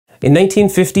In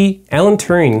 1950, Alan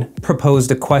Turing proposed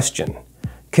a question: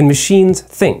 can machines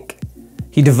think?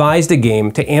 He devised a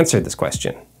game to answer this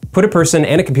question. Put a person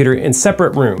and a computer in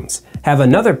separate rooms, have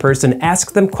another person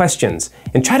ask them questions,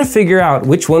 and try to figure out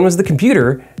which one was the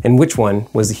computer and which one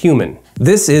was the human.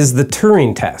 This is the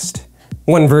Turing Test.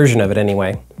 One version of it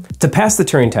anyway. To pass the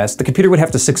Turing Test, the computer would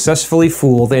have to successfully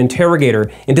fool the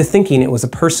interrogator into thinking it was a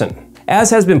person.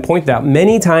 As has been pointed out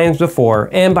many times before,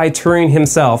 and by Turing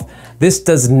himself, this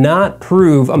does not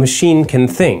prove a machine can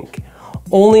think.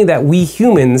 Only that we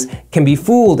humans can be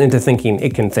fooled into thinking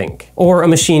it can think. Or a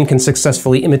machine can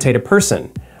successfully imitate a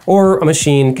person. Or a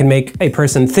machine can make a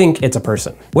person think it's a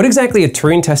person. What exactly a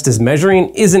Turing test is measuring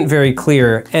isn't very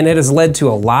clear, and it has led to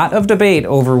a lot of debate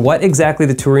over what exactly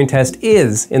the Turing test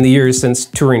is in the years since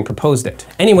Turing proposed it.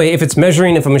 Anyway, if it's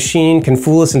measuring if a machine can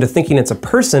fool us into thinking it's a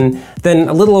person, then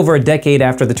a little over a decade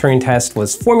after the Turing test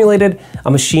was formulated,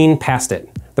 a machine passed it.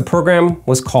 The program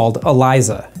was called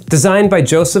Eliza. Designed by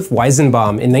Joseph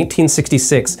Weizenbaum in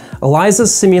 1966, Eliza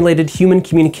simulated human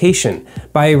communication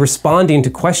by responding to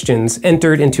questions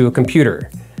entered into a computer.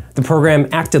 The program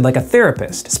acted like a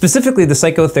therapist, specifically the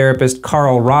psychotherapist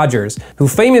Carl Rogers, who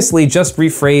famously just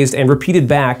rephrased and repeated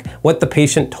back what the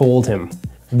patient told him.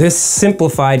 This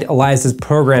simplified Eliza's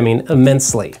programming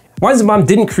immensely. Weizenbaum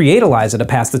didn't create Eliza to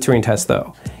pass the Turing test,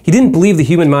 though. He didn't believe the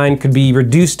human mind could be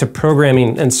reduced to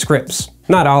programming and scripts.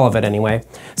 Not all of it, anyway.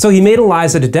 So he made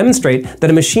Eliza to demonstrate that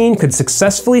a machine could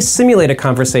successfully simulate a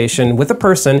conversation with a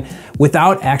person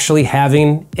without actually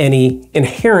having any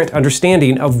inherent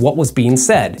understanding of what was being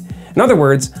said. In other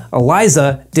words,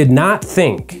 Eliza did not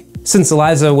think. Since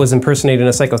Eliza was impersonating a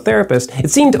psychotherapist,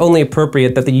 it seemed only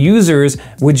appropriate that the users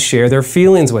would share their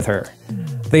feelings with her.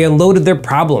 They unloaded their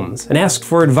problems and asked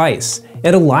for advice,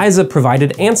 and Eliza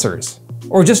provided answers,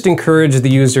 or just encouraged the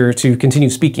user to continue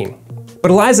speaking. But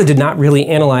Eliza did not really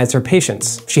analyze her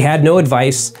patients. She had no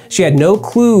advice, she had no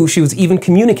clue she was even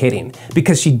communicating,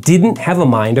 because she didn't have a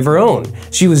mind of her own.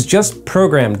 She was just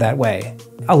programmed that way.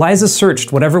 Eliza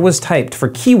searched whatever was typed for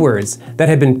keywords that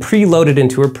had been preloaded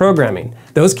into her programming.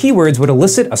 Those keywords would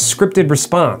elicit a scripted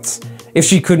response. If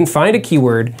she couldn't find a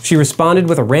keyword, she responded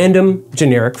with a random,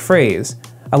 generic phrase.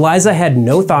 Eliza had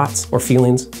no thoughts or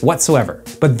feelings whatsoever.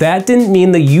 But that didn't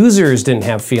mean the users didn't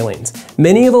have feelings.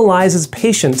 Many of Eliza's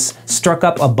patients struck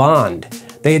up a bond.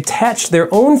 They attached their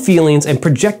own feelings and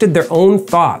projected their own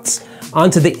thoughts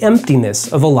onto the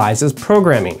emptiness of Eliza's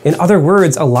programming. In other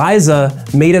words, Eliza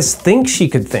made us think she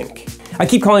could think. I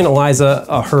keep calling Eliza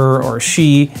a her or a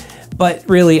she, but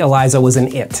really Eliza was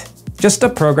an it. Just a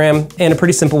program, and a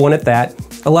pretty simple one at that.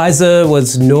 Eliza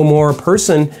was no more a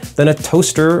person than a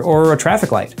toaster or a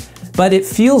traffic light. But it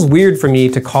feels weird for me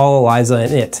to call Eliza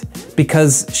an it,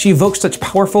 because she evoked such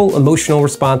powerful emotional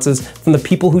responses from the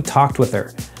people who talked with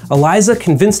her. Eliza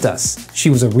convinced us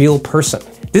she was a real person.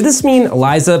 Did this mean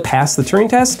Eliza passed the Turing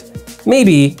test?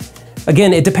 Maybe.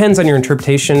 Again, it depends on your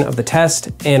interpretation of the test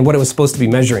and what it was supposed to be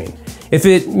measuring. If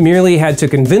it merely had to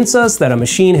convince us that a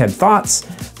machine had thoughts,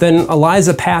 then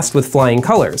Eliza passed with flying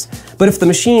colors. But if the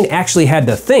machine actually had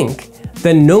to think,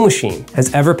 then no machine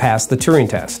has ever passed the Turing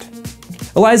test.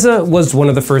 Eliza was one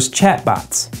of the first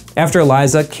chatbots. After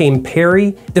Eliza came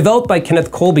Perry. Developed by Kenneth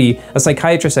Colby, a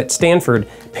psychiatrist at Stanford,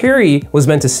 Perry was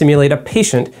meant to simulate a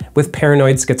patient with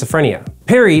paranoid schizophrenia.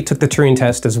 Perry took the Turing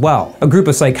test as well. A group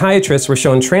of psychiatrists were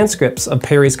shown transcripts of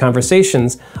Perry's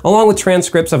conversations, along with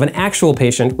transcripts of an actual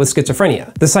patient with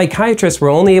schizophrenia. The psychiatrists were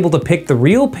only able to pick the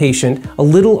real patient a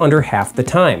little under half the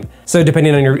time. So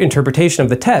depending on your interpretation of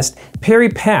the test, Perry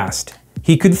passed.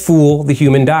 He could fool the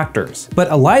human doctors. But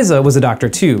Eliza was a doctor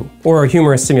too, or a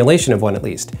humorous simulation of one at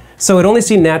least. So it only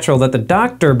seemed natural that the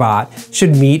doctor bot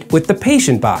should meet with the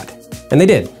patient bot. And they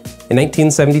did, in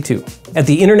 1972. At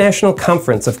the International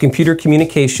Conference of Computer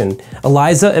Communication,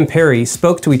 Eliza and Perry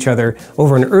spoke to each other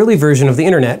over an early version of the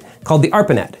internet called the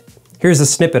ARPANET. Here's a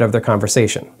snippet of their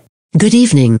conversation. Good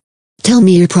evening. Tell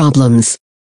me your problems.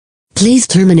 Please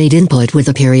terminate input with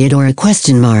a period or a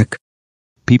question mark.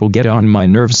 People get on my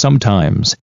nerves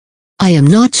sometimes. I am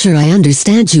not sure I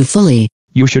understand you fully.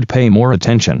 You should pay more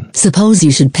attention. Suppose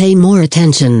you should pay more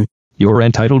attention. You're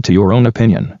entitled to your own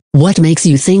opinion. What makes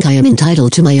you think I am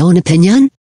entitled to my own opinion?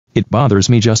 It bothers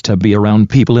me just to be around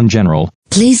people in general.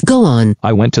 Please go on.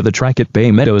 I went to the track at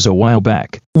Bay Meadows a while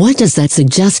back. What does that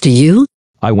suggest to you?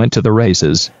 I went to the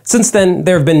races. Since then,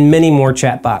 there have been many more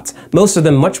chatbots, most of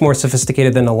them much more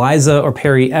sophisticated than Eliza or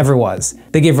Perry ever was.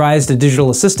 They gave rise to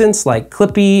digital assistants like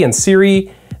Clippy and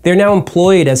Siri. They're now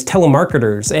employed as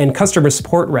telemarketers and customer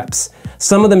support reps.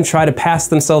 Some of them try to pass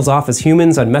themselves off as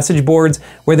humans on message boards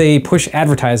where they push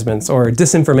advertisements or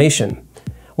disinformation.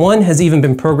 One has even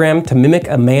been programmed to mimic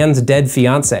a man's dead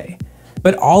fiancé.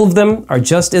 But all of them are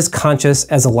just as conscious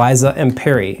as Eliza and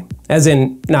Perry, as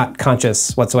in not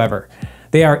conscious whatsoever.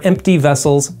 They are empty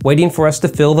vessels waiting for us to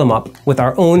fill them up with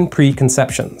our own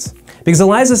preconceptions. Because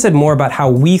Eliza said more about how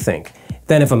we think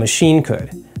than if a machine could.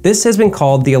 This has been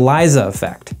called the Eliza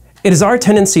effect. It is our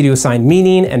tendency to assign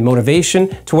meaning and motivation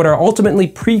to what are ultimately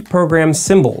pre-programmed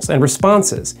symbols and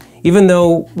responses, even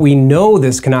though we know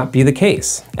this cannot be the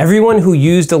case. Everyone who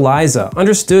used Eliza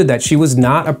understood that she was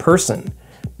not a person,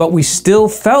 but we still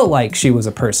felt like she was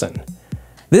a person.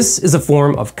 This is a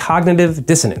form of cognitive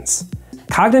dissonance.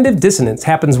 Cognitive dissonance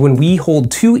happens when we hold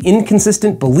two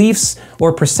inconsistent beliefs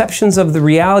or perceptions of the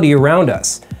reality around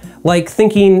us, like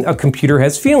thinking a computer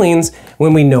has feelings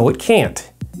when we know it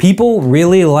can't. People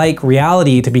really like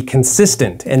reality to be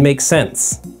consistent and make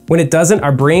sense. When it doesn't,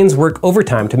 our brains work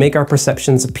overtime to make our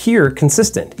perceptions appear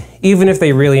consistent, even if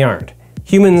they really aren't.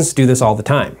 Humans do this all the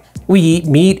time. We eat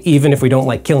meat even if we don't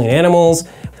like killing animals.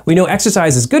 We know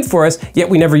exercise is good for us, yet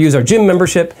we never use our gym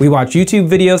membership. We watch YouTube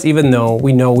videos even though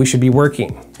we know we should be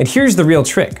working. And here's the real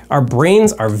trick. Our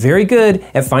brains are very good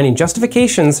at finding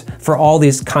justifications for all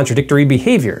these contradictory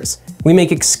behaviors. We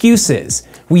make excuses.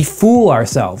 We fool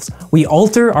ourselves. We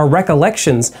alter our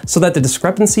recollections so that the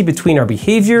discrepancy between our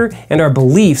behavior and our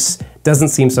beliefs doesn't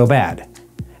seem so bad.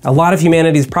 A lot of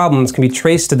humanity's problems can be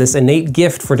traced to this innate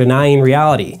gift for denying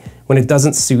reality when it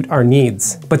doesn't suit our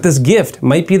needs. But this gift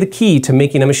might be the key to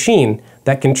making a machine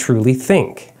that can truly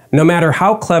think. No matter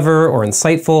how clever or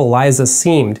insightful Eliza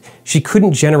seemed, she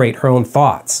couldn't generate her own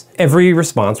thoughts. Every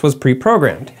response was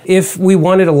pre-programmed. If we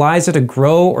wanted Eliza to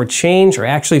grow or change or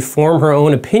actually form her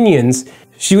own opinions,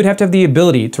 she would have to have the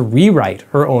ability to rewrite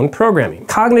her own programming.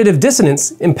 Cognitive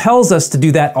dissonance impels us to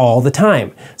do that all the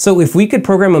time. So if we could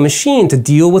program a machine to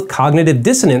deal with cognitive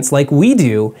dissonance like we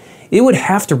do, it would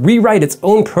have to rewrite its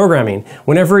own programming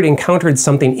whenever it encountered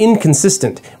something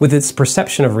inconsistent with its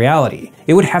perception of reality.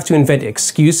 It would have to invent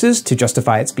excuses to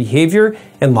justify its behavior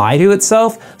and lie to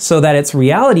itself so that its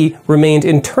reality remained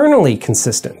internally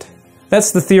consistent.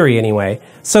 That's the theory anyway.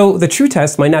 So the true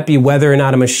test might not be whether or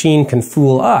not a machine can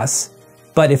fool us,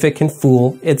 but if it can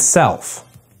fool itself.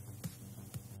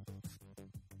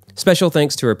 Special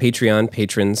thanks to our Patreon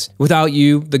patrons. Without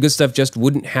you, the good stuff just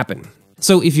wouldn't happen.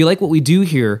 So if you like what we do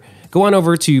here, go on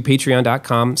over to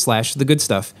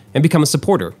patreon.com/thegoodstuff and become a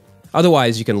supporter.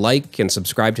 Otherwise, you can like and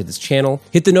subscribe to this channel,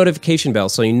 hit the notification bell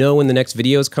so you know when the next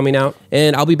video is coming out,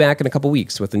 and I'll be back in a couple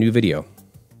weeks with a new video.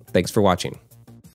 Thanks for watching.